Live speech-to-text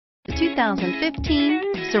The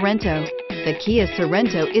 2015 Sorento. The Kia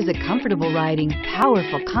Sorento is a comfortable riding,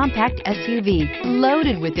 powerful compact SUV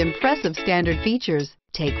loaded with impressive standard features.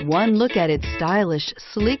 Take one look at its stylish,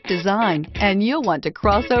 sleek design and you'll want to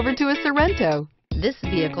cross over to a Sorento. This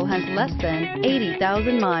vehicle has less than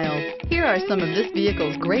 80,000 miles. Here are some of this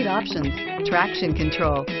vehicle's great options: traction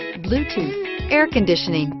control, Bluetooth, air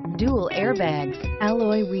conditioning, dual airbags,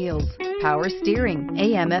 alloy wheels, power steering,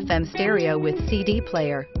 AM/FM stereo with CD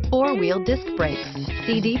player, four-wheel disc brakes,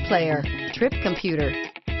 CD player, trip computer.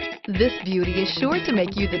 This beauty is sure to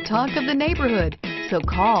make you the talk of the neighborhood, so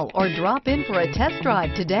call or drop in for a test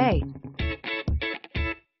drive today.